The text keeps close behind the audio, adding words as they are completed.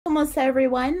Vamos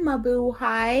everyone,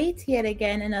 mabuhay. Yet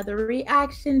again another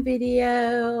reaction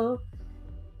video.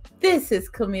 This is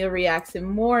Camille Reacts and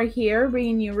More here,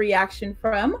 bringing you reaction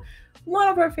from one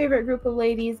of our favorite group of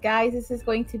ladies, guys. This is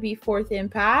going to be Fourth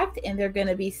Impact, and they're going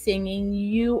to be singing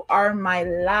 "You Are My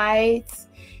Lights,"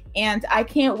 and I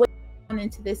can't wait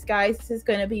into this, guys. This is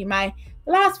going to be my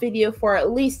last video for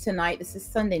at least tonight. This is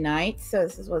Sunday night, so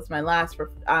this is what's my last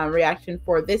reaction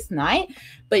for this night.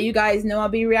 But you guys know I'll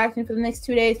be reacting for the next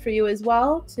 2 days for you as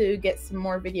well, to get some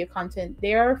more video content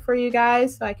there for you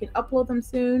guys, so I can upload them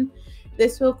soon.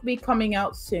 This will be coming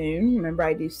out soon. Remember,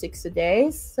 I do 6 a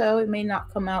day, so it may not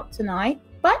come out tonight,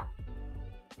 but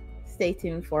stay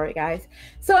tuned for it, guys.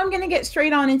 So I'm gonna get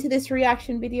straight on into this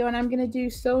reaction video, and I'm gonna do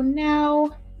so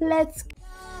now. Let's go.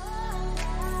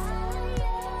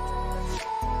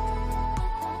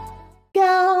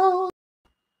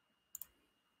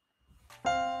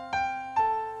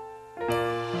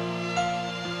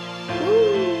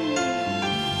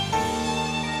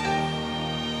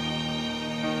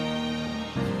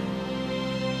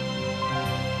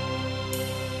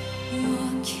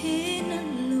 Walking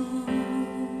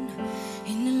alone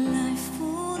in a life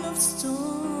full of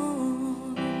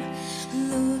storm,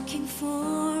 looking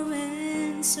for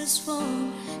answers for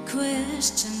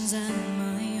questions on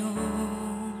my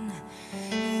own,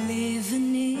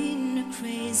 living in a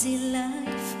crazy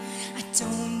life. I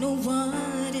don't know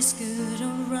what is good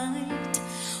or right,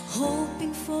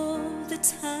 hoping for the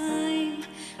time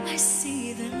I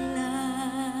see the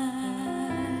light.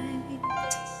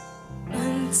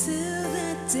 Until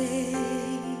that day,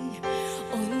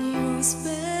 on your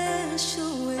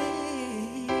special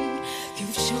way,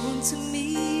 you've shown to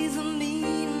me the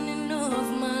meaning of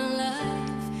my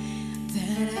life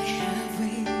that I have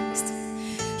wasted.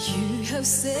 You have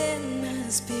set my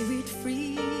spirit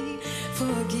free,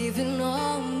 forgiving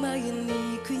all my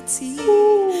iniquity.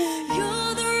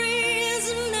 You're the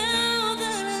reason now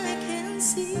that I can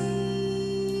see.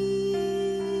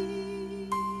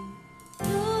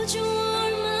 Lord, you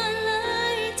are my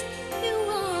light, you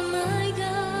are my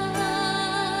God.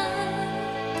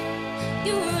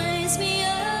 You raised me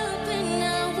up when I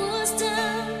was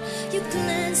down, you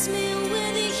cleansed me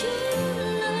with your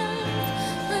love.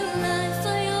 My life I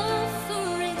offer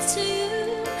it to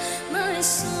you, my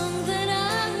song that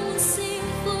I will sing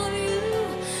for you,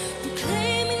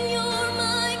 proclaiming you're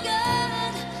my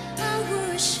God, I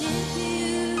worship you.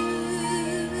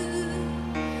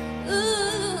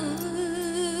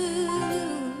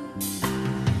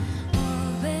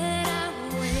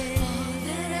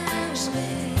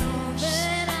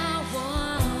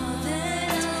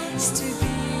 To be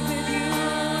with you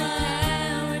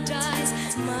in paradise,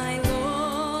 my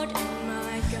Lord and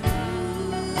my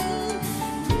God.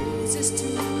 Praises to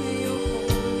your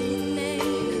holy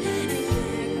name, and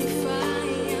magnify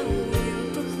and will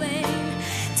proclaim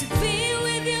to be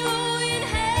with you in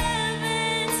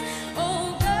heavens,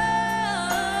 oh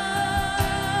God.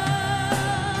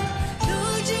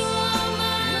 Lord, you are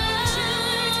my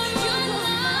light, you're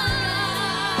my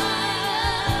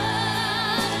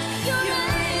God. You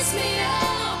raise me up.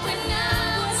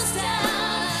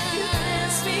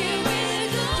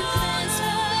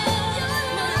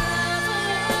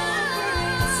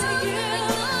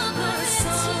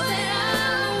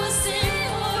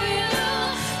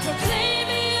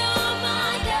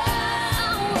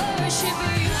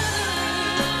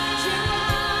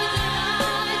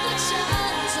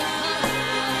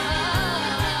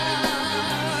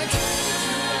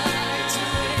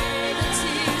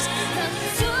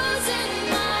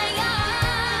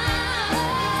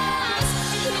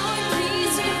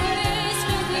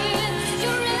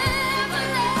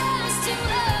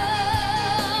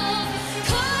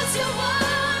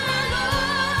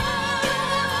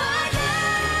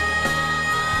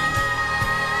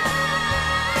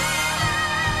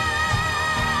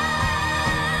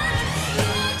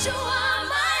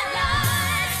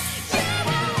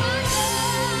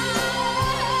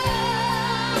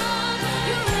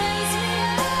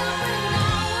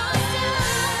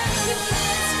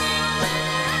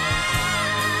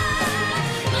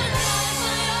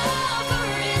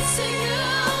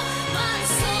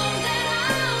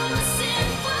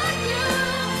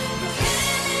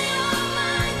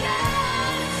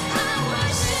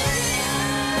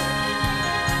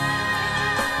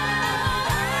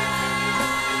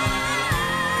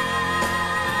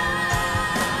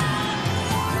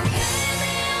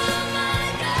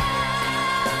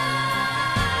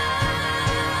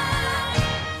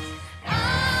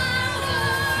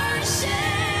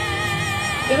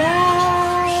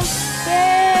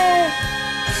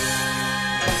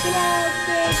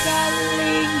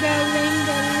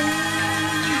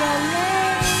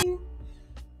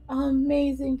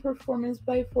 amazing performance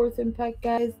by Fourth Impact,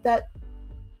 guys. That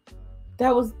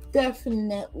was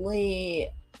definitely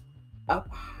a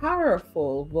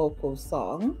powerful vocal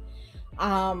song.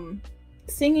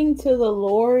 Singing to the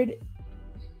Lord,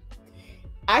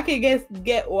 I could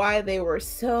get why they were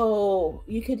so,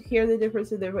 you could hear the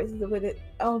difference in their voices with it.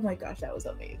 Oh my gosh, that was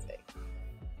amazing.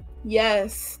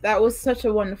 Yes, that was such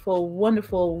a wonderful,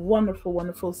 wonderful, wonderful,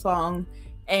 wonderful song.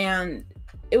 And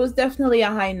it was definitely a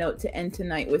high note to end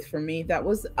tonight with for me. That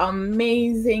was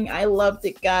amazing. I loved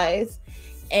it, guys.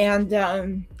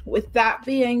 And with that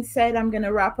being said, I'm going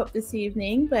to wrap up this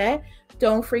evening, but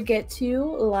don't forget to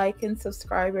like and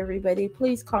subscribe, everybody.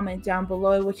 Please comment down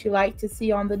below what you like to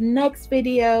see on the next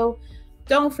video.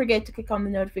 Don't forget to click on the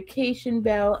notification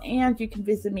bell, and you can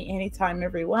visit me anytime,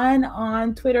 everyone,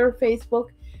 on Twitter, Facebook,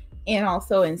 and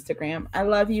also Instagram. I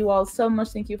love you all so much.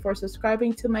 Thank you for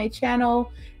subscribing to my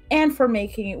channel and for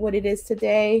making it what it is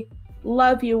today.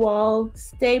 Love you all.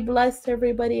 Stay blessed,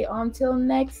 everybody. Until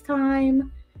next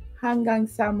time. Hanggang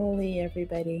sa muli,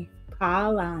 everybody.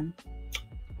 Paalam.